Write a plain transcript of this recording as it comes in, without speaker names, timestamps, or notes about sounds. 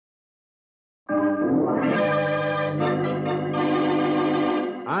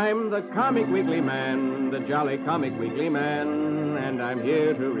I'm the Comic Weekly Man, the jolly Comic Weekly Man, and I'm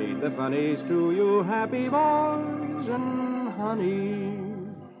here to read the funnies to you happy boys and honey.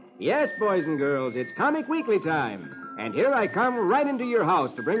 Yes, boys and girls, it's Comic Weekly time, and here I come right into your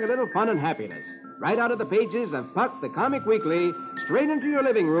house to bring a little fun and happiness. Right out of the pages of Puck the Comic Weekly, straight into your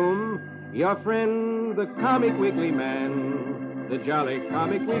living room, your friend, the Comic Weekly Man, the jolly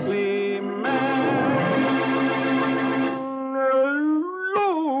Comic Weekly Man.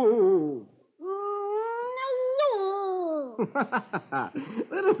 Hello! Hello!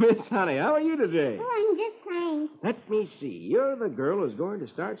 Little Miss Honey, how are you today? Oh, I'm just fine. Let me see. You're the girl who's going to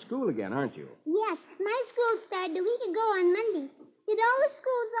start school again, aren't you? Yes, my school started a week ago on Monday. Did all the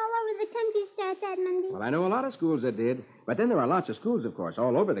schools all over the country start that Monday? Well, I know a lot of schools that did, but then there are lots of schools, of course,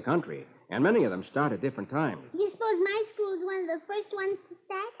 all over the country, and many of them start at different times. Do you suppose my school is one of the first ones to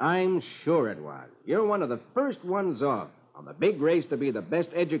start? I'm sure it was. You're one of the first ones off on the big race to be the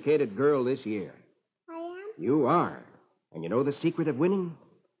best educated girl this year. I am? You are. And you know the secret of winning?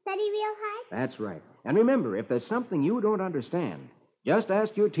 Study real hard? That's right. And remember, if there's something you don't understand, just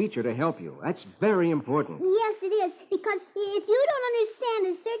ask your teacher to help you. That's very important. Yes, it is, because if you don't understand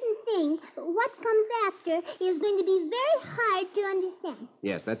a certain thing, what comes after is going to be very hard to understand.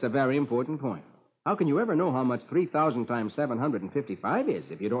 Yes, that's a very important point. How can you ever know how much 3,000 times 755 is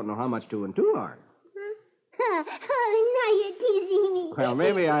if you don't know how much 2 and 2 are? Huh? Oh, now you're teasing me. Well,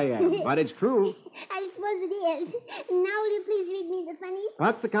 maybe I am, but it's true. I suppose it is. Now will you please read me the funnies?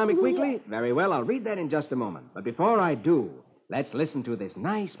 Puck the Comic Weekly? Very well, I'll read that in just a moment. But before I do, let's listen to this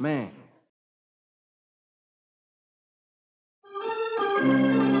nice man.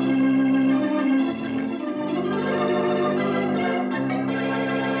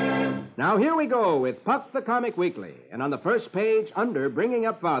 Now, here we go with Puck the Comic Weekly. And on the first page, under Bringing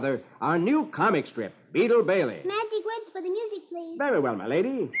Up Father, our new comic strip, Beetle Bailey. Magic words for the music, please. Very well, my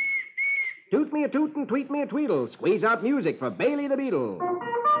lady. Toot me a toot and tweet me a tweedle. Squeeze out music for Bailey the Beetle.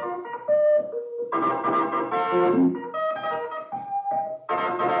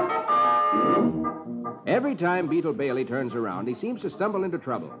 Every time Beetle Bailey turns around, he seems to stumble into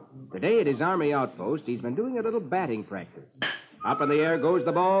trouble. Today at his army outpost, he's been doing a little batting practice. Up in the air goes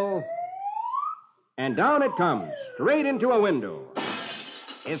the ball, and down it comes, straight into a window.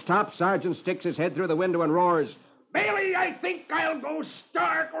 His top sergeant sticks his head through the window and roars, "Bailey, I think I'll go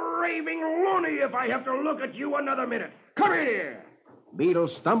stark raving loony if I have to look at you another minute. Come here!" Beetle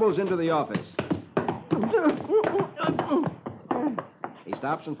stumbles into the office. He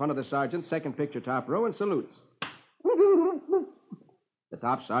stops in front of the sergeant's second picture top row and salutes. The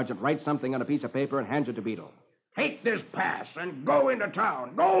top sergeant writes something on a piece of paper and hands it to Beetle. "Take this pass and go into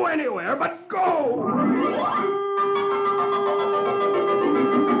town. Go anywhere, but go!"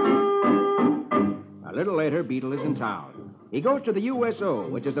 A little later, Beetle is in town. He goes to the USO,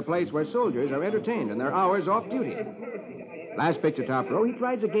 which is a place where soldiers are entertained in their hours off duty. Last picture top row, he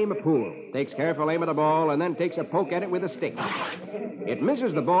tries a game of pool, takes careful aim at a ball, and then takes a poke at it with a stick. It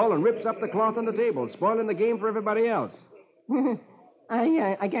misses the ball and rips up the cloth on the table, spoiling the game for everybody else.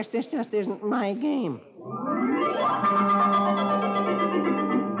 I guess this just isn't my game.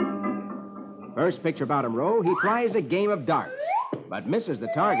 First picture bottom row, he tries a game of darts, but misses the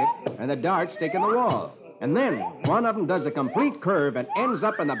target, and the darts stick in the wall. And then one of them does a complete curve and ends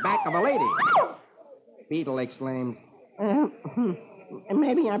up in the back of a lady. Beetle exclaims,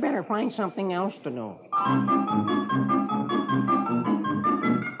 Maybe I better find something else to do.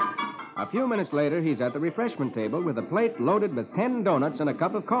 A few minutes later, he's at the refreshment table with a plate loaded with 10 donuts and a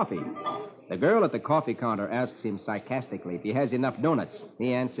cup of coffee. The girl at the coffee counter asks him sarcastically if he has enough donuts.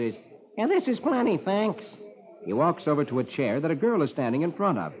 He answers, Yeah, this is plenty, thanks. He walks over to a chair that a girl is standing in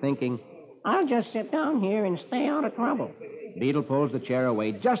front of, thinking, I'll just sit down here and stay out of trouble. Beetle pulls the chair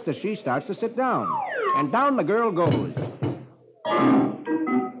away just as she starts to sit down. And down the girl goes.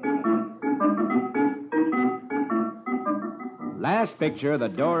 Last picture, the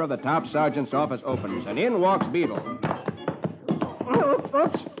door of the top sergeant's office opens, and in walks Beetle.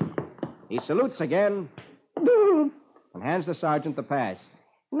 Oops. He salutes again and hands the sergeant the pass.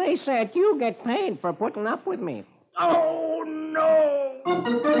 They said you get paid for putting up with me. Oh, no!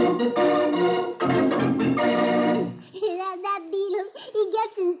 That Beetle, he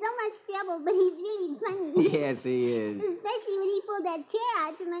gets in so much trouble, but he's really funny. Yes, he is. Especially when he pulled that chair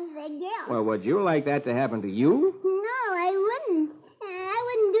out from under that girl. Well, would you like that to happen to you? No, I wouldn't. I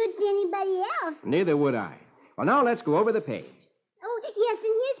wouldn't do it to anybody else. Neither would I. Well, now let's go over the page. Oh, yes,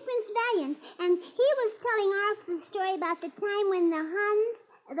 and here's Prince Valiant. And he was telling Arthur the story about the time when the Huns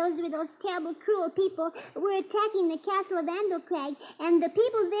Those were those terrible, cruel people who were attacking the castle of Andlecrag, and the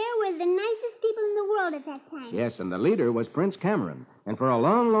people there were the nicest people in the world at that time. Yes, and the leader was Prince Cameron. And for a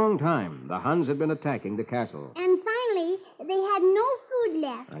long, long time, the Huns had been attacking the castle. And finally, they had no food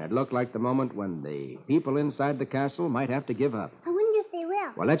left. And it looked like the moment when the people inside the castle might have to give up. I wonder if they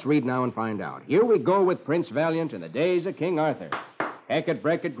will. Well, let's read now and find out. Here we go with Prince Valiant in the days of King Arthur. Hackett,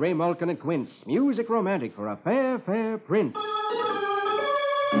 Brackett, Grey Mulkin, and Quince. Music romantic for a fair, fair prince.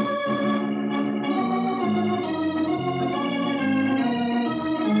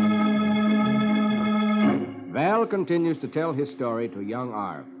 Val continues to tell his story to young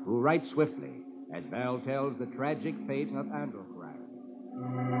Arv, who writes swiftly, as Val tells the tragic fate of Andlecrag.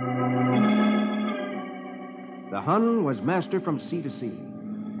 The Hun was master from sea to sea,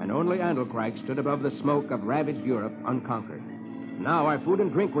 and only Andlecrag stood above the smoke of ravaged Europe unconquered. Now our food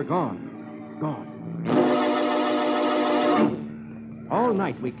and drink were gone. Gone. All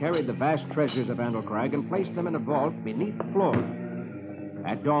night we carried the vast treasures of Andlecrag and placed them in a vault beneath the floor.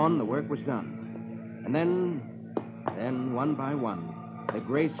 At dawn, the work was done. And then, one by one, the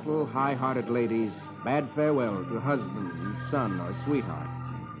graceful, high-hearted ladies bade farewell to husband and son or sweetheart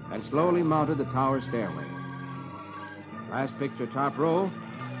and slowly mounted the tower stairway. Last picture, top row,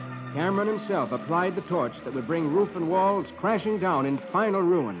 Cameron himself applied the torch that would bring roof and walls crashing down in final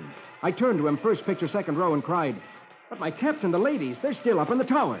ruin. I turned to him, first picture, second row, and cried, "But my captain, the ladies, they're still up in the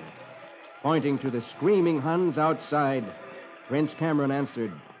tower." Pointing to the screaming Huns outside, Prince Cameron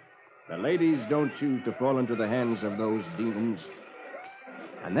answered, "The ladies don't choose to fall into the hands of those demons."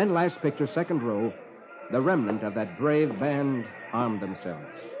 And then, last picture, second row, the remnant of that brave band armed themselves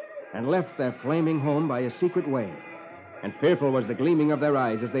and left their flaming home by a secret way. And fearful was the gleaming of their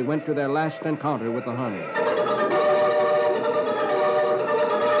eyes as they went to their last encounter with the Huns.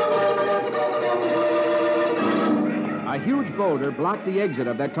 A huge boulder blocked the exit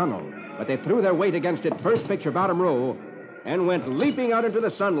of their tunnel, but they threw their weight against it, first picture, bottom row, and went leaping out into the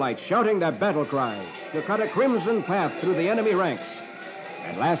sunlight, shouting their battle cries to cut a crimson path through the enemy ranks.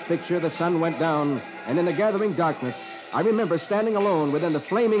 And last picture, the sun went down, and in the gathering darkness, I remember standing alone within the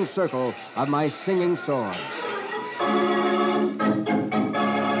flaming circle of my singing sword.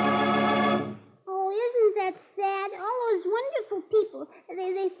 Oh, isn't that sad? All those wonderful people,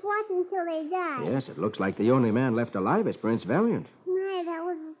 they fought until they died. Yes, it looks like the only man left alive is Prince Valiant. My, that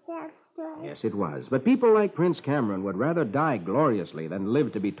was a sad story. Yes, it was. But people like Prince Cameron would rather die gloriously than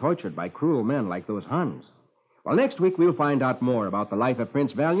live to be tortured by cruel men like those Huns. Well, next week we'll find out more about the life of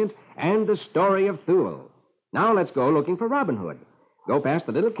Prince Valiant and the story of Thule. Now let's go looking for Robin Hood. Go past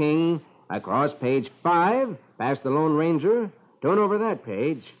the little king, across page 5, past the Lone Ranger, turn over that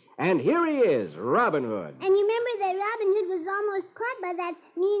page, and here he is, Robin Hood. And you remember that Robin Hood was almost caught by that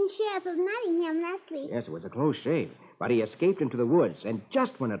mean sheriff of Nottingham last week. Yes, it was a close shave, but he escaped into the woods, and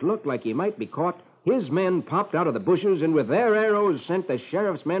just when it looked like he might be caught, his men popped out of the bushes and with their arrows sent the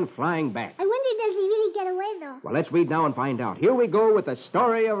sheriff's men flying back. I wonder, does he really get away, though? Well, let's read now and find out. Here we go with the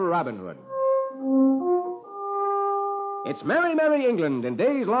story of Robin Hood. It's merry, merry England in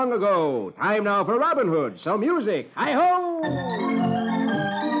days long ago. Time now for Robin Hood. So music. Hi-ho!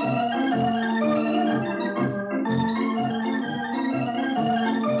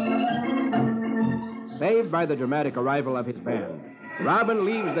 Saved by the dramatic arrival of his band, Robin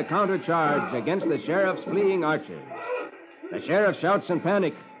leads the counter-charge against the sheriff's fleeing archers. The sheriff shouts in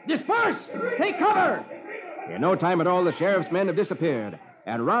panic, "Disperse! Take cover!" In no time at all, the sheriff's men have disappeared,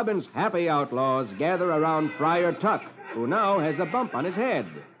 and Robin's happy outlaws gather around Friar Tuck, who now has a bump on his head.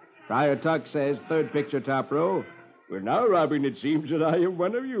 Friar Tuck says, third picture, top row, "Well, now, Robin, it seems that I am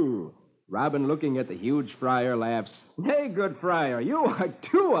one of you." Robin, looking at the huge friar, laughs, "Hey, good friar, you are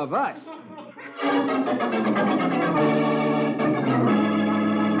two of us."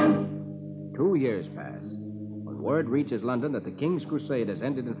 2 years pass. When word reaches London that the King's crusade has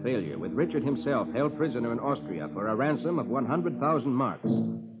ended in failure, with Richard himself held prisoner in Austria for a ransom of 100,000 marks.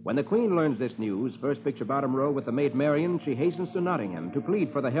 When the Queen learns this news, first picture, bottom row, with the maid Marian, she hastens to Nottingham to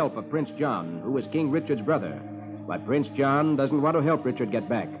plead for the help of Prince John, who is King Richard's brother. But Prince John doesn't want to help Richard get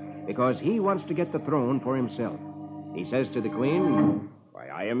back, because he wants to get the throne for himself. He says to the Queen, "Why,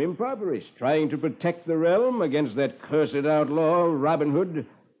 I am impoverished, trying to protect the realm against that cursed outlaw, Robin Hood."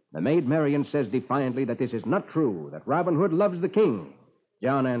 The maid Marian says defiantly that this is not true, that Robin Hood loves the king.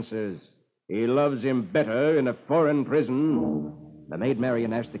 John answers, "He loves him better in a foreign prison." The maid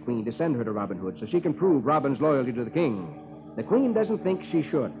Marian asks the Queen to send her to Robin Hood so she can prove Robin's loyalty to the king. The Queen doesn't think she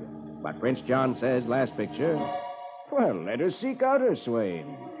should. But Prince John says, last picture, "Well, let her seek out her swain.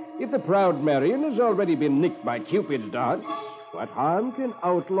 If the proud Marian has already been nicked by Cupid's darts, what harm can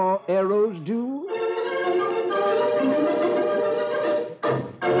outlaw arrows do?"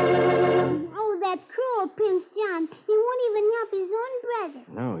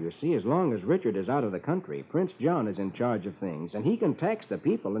 you see, as long as Richard is out of the country, Prince John is in charge of things, and he can tax the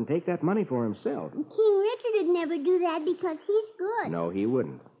people and take that money for himself. King Richard would never do that because he's good. No, he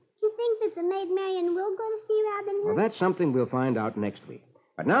wouldn't. You think that the Maid Marian will go to see Robin Hood? Well, that's something we'll find out next week.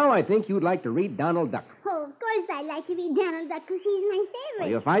 But now I think you'd like to read Donald Duck. Oh, of course I'd like to read Donald Duck because he's my favorite. Well,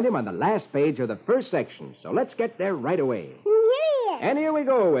 you'll find him on the last page of the first section, so let's get there right away. And here he is. And here we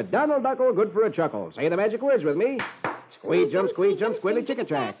go with Donald Duckle, good for a chuckle. Say the magic words with me. Squeeze, jump, squilly, chicka,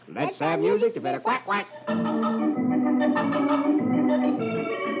 chack. Let's have music to better quack, quack.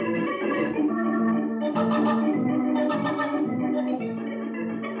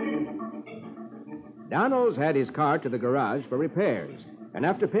 Donald's had his car to the garage for repairs. And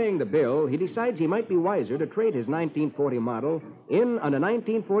after paying the bill, he decides he might be wiser to trade his 1940 model in on a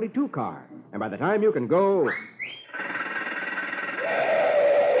 1942 car. And by the time you can go...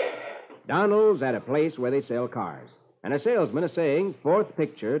 Donald's at a place where they sell cars. And a salesman is saying, fourth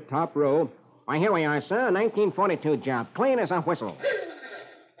picture, top row, "Why, here we are, sir. 1942 job. Clean as a whistle."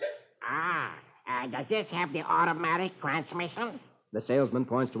 Does this have the automatic transmission? The salesman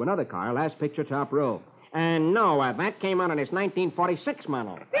points to another car, last picture, top row. No, that came out in his 1946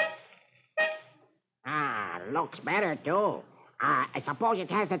 model. Looks better, too. I suppose it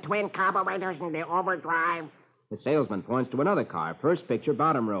has the twin carburetors and the overdrive. The salesman points to another car, first picture,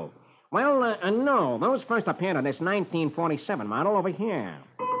 bottom row. Well, no. Those first appeared on this 1947 model over here.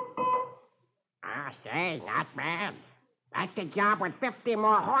 Say, not bad. That's a job with 50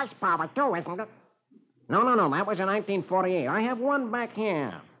 more horsepower, too, isn't it? No. That was a 1948. I have one back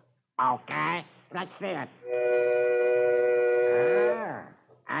here. Okay, let's see it.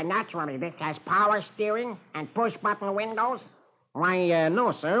 Naturally, this has power steering and push-button windows. Why,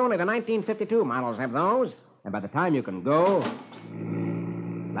 no, sir. Only the 1952 models have those. And by the time you can go...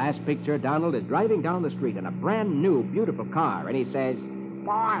 Last picture, Donald is driving down the street in a brand new, beautiful car, and he says,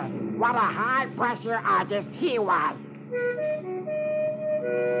 "Boy, what a high-pressure artist he was."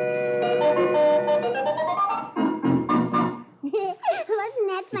 Wasn't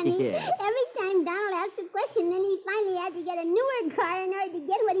that funny? Yeah. Every time Donald asked a question, then he finally had to get a newer car in order to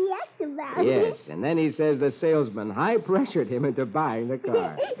get what he asked about. Yes, and then he says the salesman high-pressured him into buying the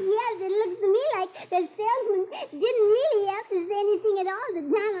car. Yes, it looks to me like the salesman didn't really have to say anything at all to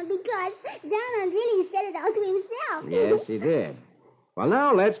Donald because Donald really said it all to himself. Yes, he did. Well,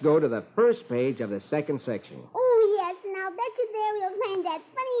 now let's go to the first page of the second section. Oh, yes, and I'll bet you there we'll find that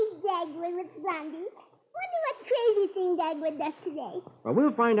funny Dagwood with Blondie. Wonder what crazy thing Dagwood does today. Well,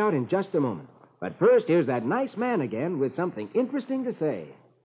 we'll find out in just a moment. But first, here's that nice man again with something interesting to say.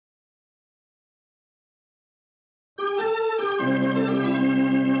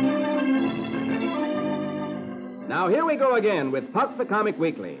 Now, here we go again with Puck the Comic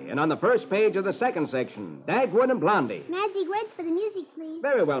Weekly. And on the first page of the second section, Dagwood and Blondie. Magic words for the music, please.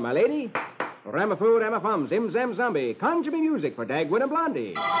 Very well, my lady. Ramafoo, ramafum, zim, zam, zombie. Conjure me music for Dagwood and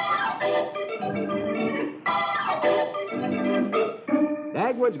Blondie.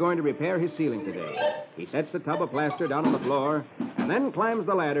 Dagwood's going to repair his ceiling today. He sets the tub of plaster down on the floor and then climbs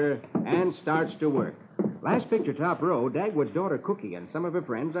the ladder and starts to work. Last picture, top row, Dagwood's daughter Cookie and some of her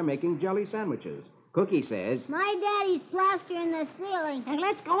friends are making jelly sandwiches. Cookie says, "My daddy's plastering the ceiling." And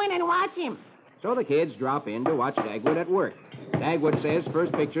let's go in and watch him. So the kids drop in to watch Dagwood at work. Dagwood says,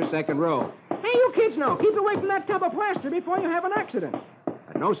 first picture, second row. Hey, you kids now, keep away from that tub of plaster before you have an accident.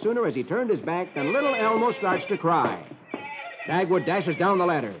 But no sooner has he turned his back than little Elmo starts to cry. Dagwood dashes down the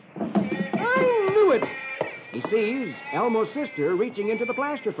ladder. I knew it. He sees Elmo's sister reaching into the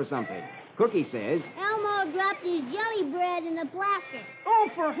plaster for something. Cookie says, Elmo dropped his jelly bread in the plaster. Oh,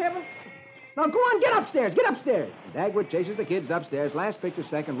 for heaven. Now go on, get upstairs, get upstairs. Dagwood chases the kids upstairs, last picture,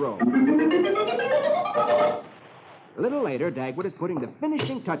 second row. A little later, Dagwood is putting the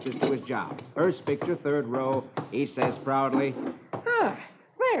finishing touches to his job. First picture, third row. He says proudly,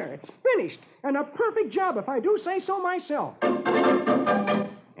 There, it's finished. And a perfect job, if I do say so myself.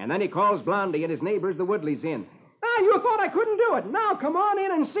 and then he calls Blondie and his neighbors, the Woodleys, in. You thought I couldn't do it. Now come on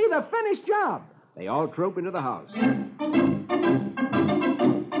in and see the finished job. They all troop into the house.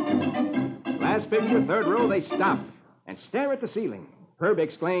 Last picture, third row, they stop and stare at the ceiling. Herb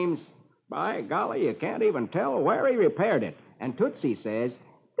exclaims, "By golly, you can't even tell where he repaired it." And Tootsie says,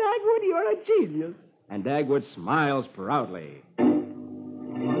 Dagwood, you're a genius. and Dagwood smiles proudly.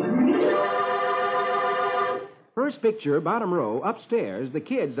 First picture, bottom row, upstairs, the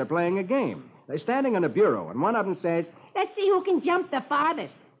kids are playing a game. They're standing on a bureau, and one of them says, Let's see who can jump the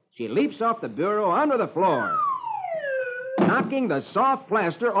farthest. She leaps off the bureau onto the floor, knocking the soft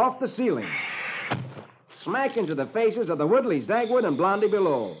plaster off the ceiling. Smack into the faces of the Woodleys, Dagwood, and Blondie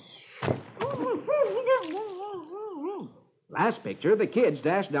below. Last picture, the kids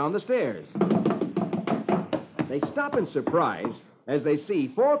dash down the stairs. They stop in surprise as they see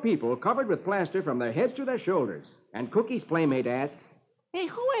 4 people covered with plaster from their heads to their shoulders. And Cookie's playmate asks, Hey,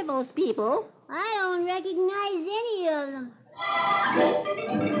 who are those people? I don't recognize any of them.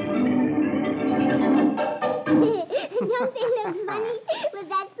 Don't they look funny with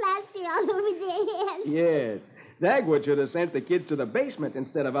that plaster all over their heads? yes, Dagwood should have sent the kids to the basement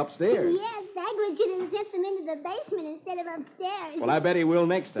instead of upstairs. Yes, Dagwood should have sent them into the basement instead of upstairs. Well, I bet he will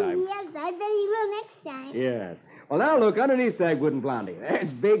next time. Yes, I bet he will next time. Yes. Well, now look underneath Dagwood and Blondie.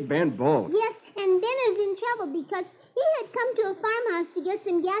 There's Big Ben Bolt. Yes, and Ben is in trouble because he had come to a farmhouse to get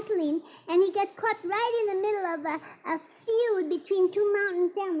some gasoline, and he got caught right in the middle of a feud between 2 mountain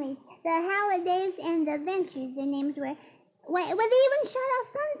families, the Hallidays and the Ventures, their names were. Well, they even shot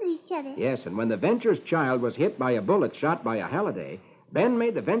off guns at each other. Yes, and when the Ventures child was hit by a bullet shot by a Halliday, Ben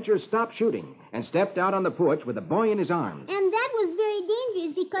made the Ventures stop shooting and stepped out on the porch with the boy in his arms. And that was very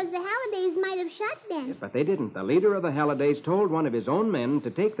dangerous because the Hallidays might have shot Ben. Yes, but they didn't. The leader of the Hallidays told one of his own men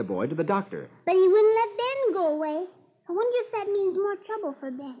to take the boy to the doctor. But he wouldn't let Ben go away. I wonder if that means more trouble for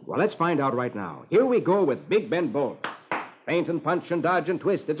Ben. Well, let's find out right now. Here we go with Big Ben Bolt. Feint and punch and dodge and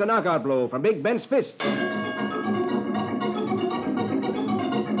twist. It's a knockout blow from Big Ben's fist.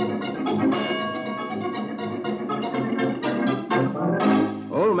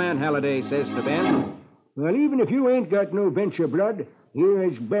 Old Man Halliday says to Ben, Well, even if you ain't got no Venture blood, you're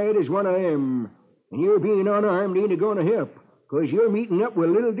as bad as one of them. And your being unarmed ain't going to help, 'cause you're meeting up with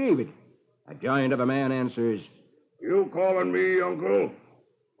little David. a giant of a man answers, You calling me, Uncle?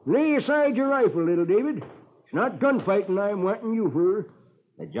 Lay aside your rifle, little David. It's not gunfighting I'm wanting you for.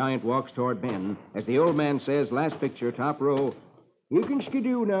 The giant walks toward Ben as the old man says, last picture, top row, You can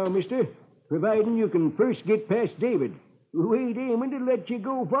skidoo now, mister, providing you can first get past David, who ain't aiming to let you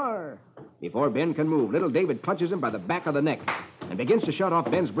go far. Before Ben can move, little David clutches him by the back of the neck and begins to shut off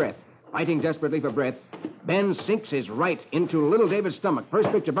Ben's breath. Fighting desperately for breath, Ben sinks his right into little David's stomach.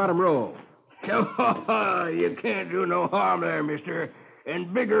 First picture, bottom row. You can't do no harm there, mister.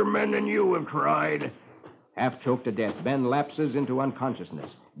 And bigger men than you have tried. Half choked to death, Ben lapses into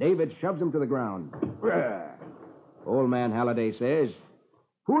unconsciousness. David shoves him to the ground. Old Man Halliday says,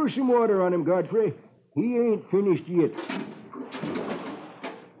 Pour some water on him, Godfrey. He ain't finished yet.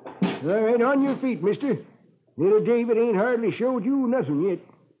 All right, on your feet, mister. Little David ain't hardly showed you nothing yet.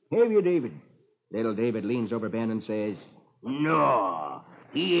 Have you, David? Little David leans over Ben and says, No,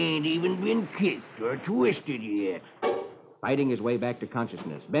 he ain't even been kicked or twisted yet. Fighting his way back to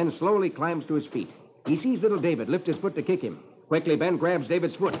consciousness, Ben slowly climbs to his feet. He sees little David lift his foot to kick him. Quickly, Ben grabs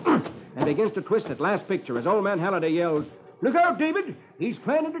David's foot and begins to twist it. Last picture, as Old Man Halliday yells, Look out, David. He's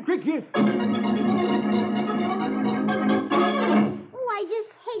planning to trick you. Oh, I just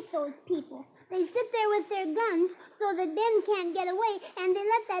hate those people. They sit there with their guns so that Ben can't get away, and they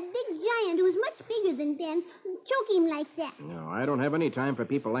let that big giant, who's much bigger than Ben, choke him like that. No, I don't have any time for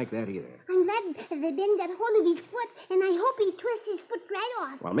people like that either. I'm glad that Ben got hold of his foot, and I hope he twists his foot right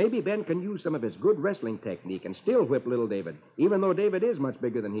off. Well, maybe Ben can use some of his good wrestling technique and still whip little David, even though David is much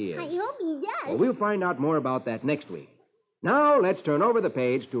bigger than he is. I hope he does. Well, we'll find out more about that next week. Now, let's turn over the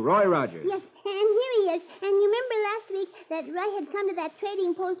page to Roy Rogers. Yes, and here he is. And you remember last week that Roy had come to that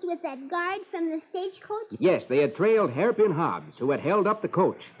trading post with that guard from the stagecoach? Yes, they had trailed Hairpin Hobbs, who had held up the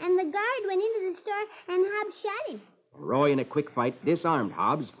coach. And the guard went into the store, and Hobbs shot him. Roy, in a quick fight, disarmed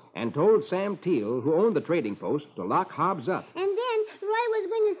Hobbs and told Sam Teal, who owned the trading post, to lock Hobbs up. And then Roy was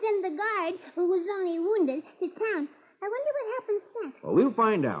going to send the guard, who was only wounded, to town. I wonder what happens next. Well, we'll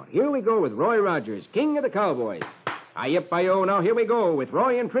find out. Here we go with Roy Rogers, King of the Cowboys. Hi-yip-bi-yo. Now here we go with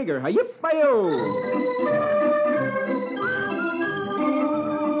Roy and Trigger. Hi-yip-bi-yo.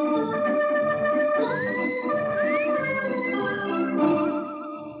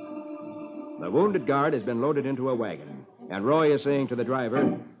 The wounded guard has been loaded into a wagon, and Roy is saying to the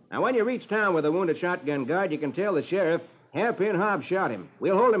driver, Now, when you reach town with a wounded shotgun guard, you can tell the sheriff Hairpin Hobbs shot him.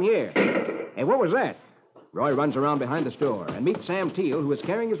 We'll hold him here. Hey, what was that? Roy runs around behind the store and meets Sam Teal, who is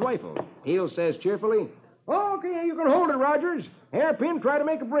carrying his rifle. Teal says cheerfully, Okay, you can hold it, Rogers. Hairpin tried to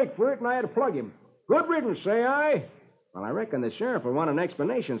make a break for it, and I had to plug him. Good riddance, say I. Well, I reckon the sheriff will want an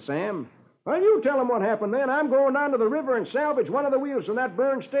explanation, Sam. Well, you tell him what happened then. I'm going down to the river and salvage one of the wheels from that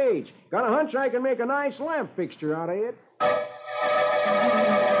burned stage. Got a hunch I can make a nice lamp fixture out of it.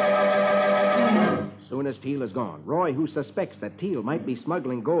 Soon as Teal is gone, Roy, who suspects that Teal might be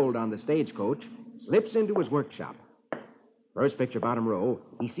smuggling gold on the stagecoach, slips into his workshop. First picture, bottom row,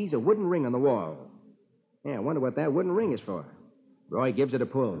 he sees a wooden ring on the wall. Yeah, I wonder what that wooden ring is for. Roy gives it a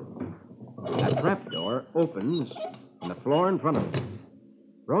pull. A trapdoor opens on the floor in front of him.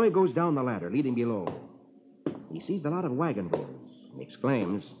 Roy goes down the ladder, leading below. He sees a lot of wagon wheels and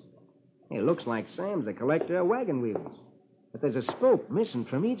exclaims, "It looks like Sam's a collector of wagon wheels. But there's a spoke missing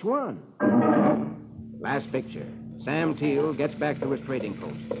from each one." Last picture. Sam Teal gets back to his trading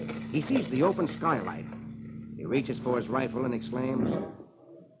post. He sees the open skylight. He reaches for his rifle and exclaims,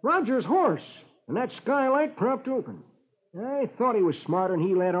 Roger's horse, and that skylight propped open. I thought he was smarter than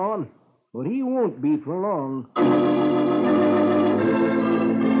he let on, but he won't be for long.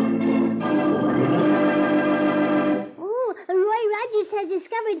 Oh, Roy Rogers has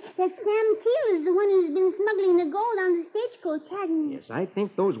discovered that Sam Teal is the one who's been smuggling the gold on the stagecoach, hasn't he? Yes, I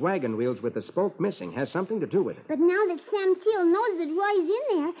think those wagon wheels with the spoke missing has something to do with it. But now that Sam Teal knows that Roy's in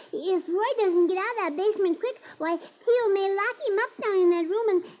there, if Roy doesn't get out of that basement quick, why, Teal may lock him up down in that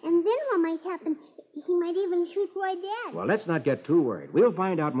room, and then what might happen? He might even shoot Roy dead. Well, let's not get too worried. We'll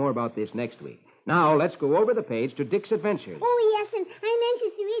find out more about this next week. Now, let's go over the page to Dick's Adventures. Oh, yes, and I'm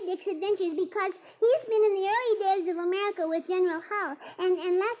anxious to read Dick's Adventures because he's been in the early days of America with General Hull.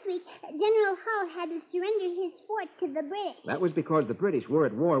 And last week, General Hull had to surrender his fort to the British. That was because the British were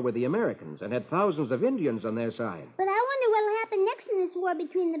at war with the Americans and had thousands of Indians on their side. But I wonder what'll happen next in this war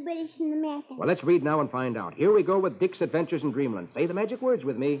between the British and the Americans. Well, let's read now and find out. Here we go with Dick's Adventures in Dreamland. Say the magic words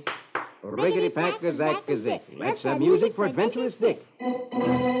with me. Riggedy-pack-a-zack-a-zick. Let's have music for Adventurous Dick.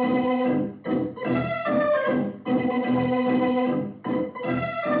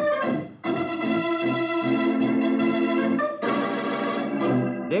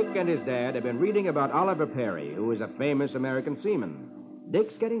 Dick and his dad have been reading about Oliver Perry, who is a famous American seaman.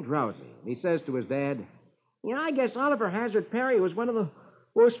 Dick's getting drowsy. He says to his dad, I guess Oliver Hazard Perry was one of the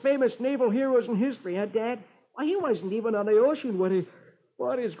most famous naval heroes in history, huh, Dad? Why, he wasn't even on the ocean when he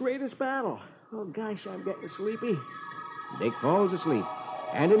fought his greatest battle. Oh, gosh, I'm getting sleepy. Dick falls asleep,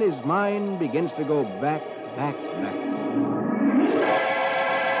 and in his mind begins to go back.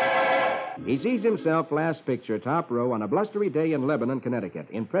 He sees himself, last picture, top row, on a blustery day in Lebanon, Connecticut,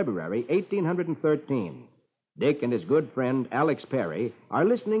 in February 1813. Dick and his good friend, Alex Perry, are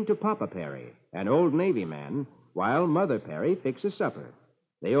listening to Papa Perry, an old Navy man, while Mother Perry fixes supper.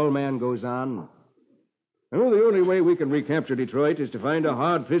 The old man goes on, "Oh, the only way we can recapture Detroit is to find a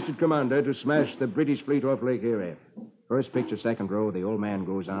hard-fisted commander to smash the British fleet off Lake Erie." First picture, second row, the old man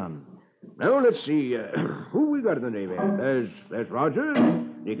goes on. "Now, let's see. Who we got in the Navy? There's Rogers,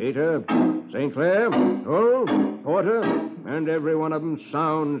 Decatur, St. Clair, Hull, Porter, and every one of them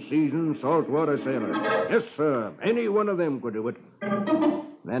sound, seasoned, saltwater sailor. Yes, sir, any one of them could do it."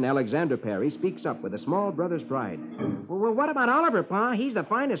 Then Alexander Perry speaks up with a small brother's pride. Well, what about Oliver, Pa? He's the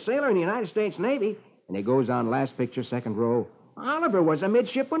finest sailor in the United States Navy. And he goes on, last picture, second row. Oliver was a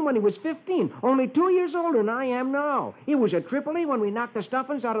midshipman when he was 15, only 2 years older than I am now. He was at Tripoli when we knocked the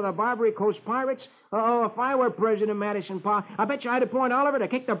stuffings out of the Barbary Coast pirates. Oh, if I were President Madison, Pa, I bet you I'd appoint Oliver to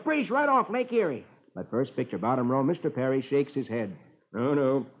kick the British right off Lake Erie. But first picture, bottom row, Mr. Perry shakes his head.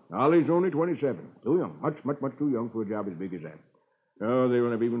 No. Ollie's only 27. Too young. Much too young for a job as big as that. No, they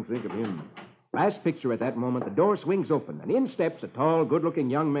won't even think of him. Last picture, at that moment, the door swings open, and in steps a tall, good-looking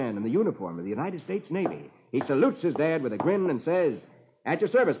young man in the uniform of the United States Navy. He salutes his dad with a grin and says, "At your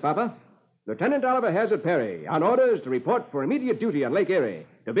service, Papa. Lieutenant Oliver Hazard Perry, on orders to report for immediate duty on Lake Erie,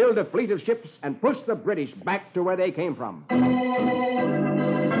 to build a fleet of ships and push the British back to where they came from." Isn't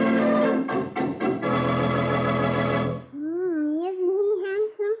he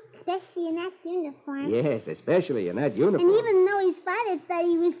handsome? Especially in that uniform. Yes, especially in that uniform. And even though his father thought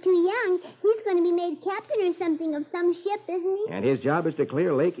he was too young, he's going to be made captain or something of some ship, isn't he? And his job is to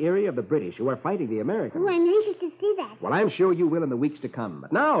clear Lake Erie of the British, who are fighting the Americans. Oh, I'm anxious to see that. Well, I'm sure you will in the weeks to come.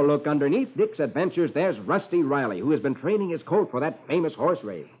 But now, look, underneath Dick's Adventures, there's Rusty Riley, who has been training his colt for that famous horse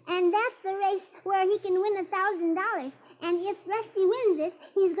race. And that's the race where he can win $1,000. And if Rusty wins it,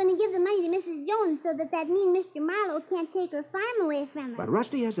 he's going to give the money to Mrs. Jones so that mean Mr. Marlowe can't take her farm away from her. But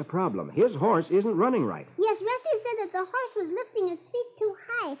Rusty has a problem. His horse isn't running right. Yes, Rusty said that the horse was lifting its feet too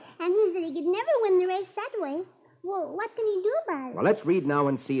high, and he said he could never win the race that way. Well, what can he do about it? Well, let's read now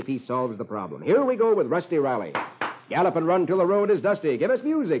and see if he solves the problem. Here we go with Rusty Riley. Gallop and run till the road is dusty. Give us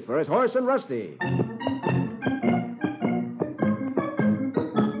music for his horse and Rusty.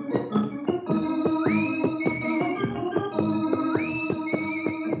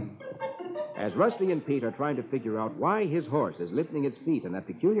 As Rusty and Pete are trying to figure out why his horse is lifting its feet in that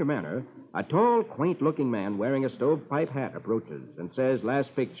peculiar manner, a tall, quaint-looking man wearing a stovepipe hat approaches and says,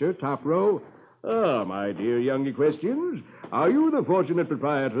 last picture, top row, "Ah, my dear young equestrians, are you the fortunate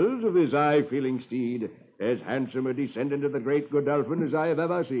proprietors of this eye-feeling steed, as handsome a descendant of the great Godolphin as I have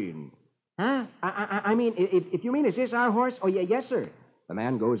ever seen?" Huh? I mean, if you mean, is this our horse? Oh, yes, sir. The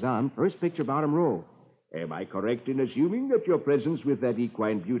man goes on, first picture, bottom row. Am I correct in assuming that your presence with that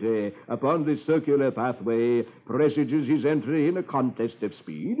equine beauty upon this circular pathway presages his entry in a contest of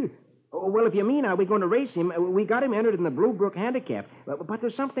speed? Oh, well, if you mean, are we going to race him? We got him entered in the Blue Brook Handicap, but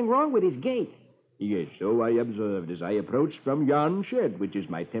there's something wrong with his gait. Yes, so I observed as I approached from yon shed, which is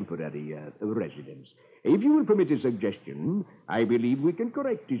my temporary residence. If you will permit a suggestion, I believe we can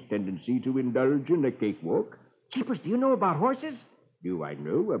correct his tendency to indulge in a cakewalk. Jeepers, do you know about horses? Do I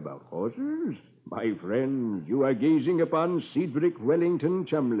know about horses? My friends, you are gazing upon Cedric Wellington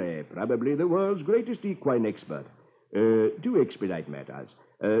Chumley, probably the world's greatest equine expert. To expedite matters,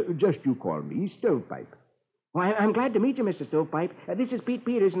 just you call me Stovepipe. Well, I'm glad to meet you, Mr. Stovepipe. This is Pete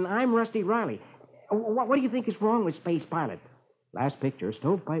Peters, and I'm Rusty Riley. What do you think is wrong with Space Pilot? Last picture,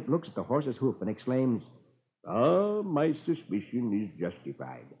 Stovepipe looks at the horse's hoof and exclaims, "Ah, my suspicion is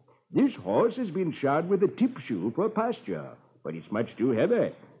justified. This horse has been shod with a tip shoe for pasture, but it's much too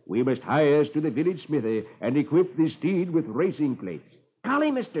heavy. We must hie us to the village smithy and equip this steed with racing plates."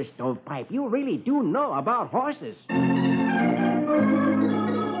 Golly, Mr. Stovepipe, you really do know about horses.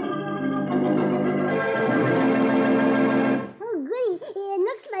 Oh, goody. It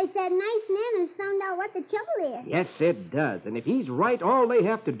looks like that nice man has found out what the trouble is. Yes, it does. And if he's right, all they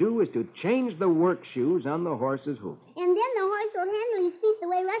have to do is to change the work shoes on the horse's hoofs. And then the horse will handle his feet the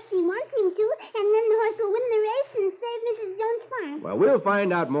way Rusty wants him to, and then the horse will win the race and save Mrs. Jones' farm. Well, we'll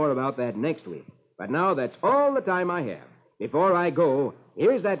find out more about that next week. But now that's all the time I have. Before I go,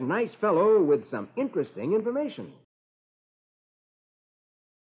 here's that nice fellow with some interesting information.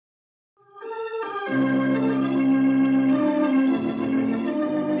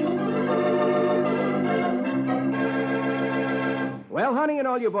 Well, honey, and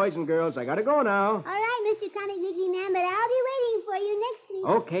all you boys and girls, I gotta go now. All right, Mr. Comic Weekly Man, but I'll be waiting for you next week.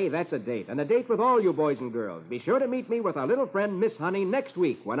 Okay, that's a date. And a date with all you boys and girls. Be sure to meet me with our little friend, Miss Honey, next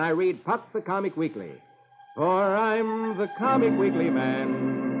week when I read Puck the Comic Weekly. For I'm the Comic Weekly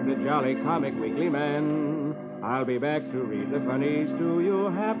Man, the jolly Comic Weekly Man. I'll be back to read the funnies to you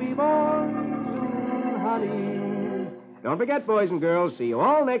happy boys and honeys. Don't forget, boys and girls, see you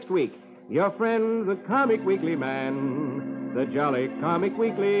all next week. Your friend, the Comic Weekly Man, the jolly Comic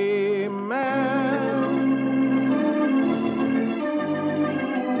Weekly Man.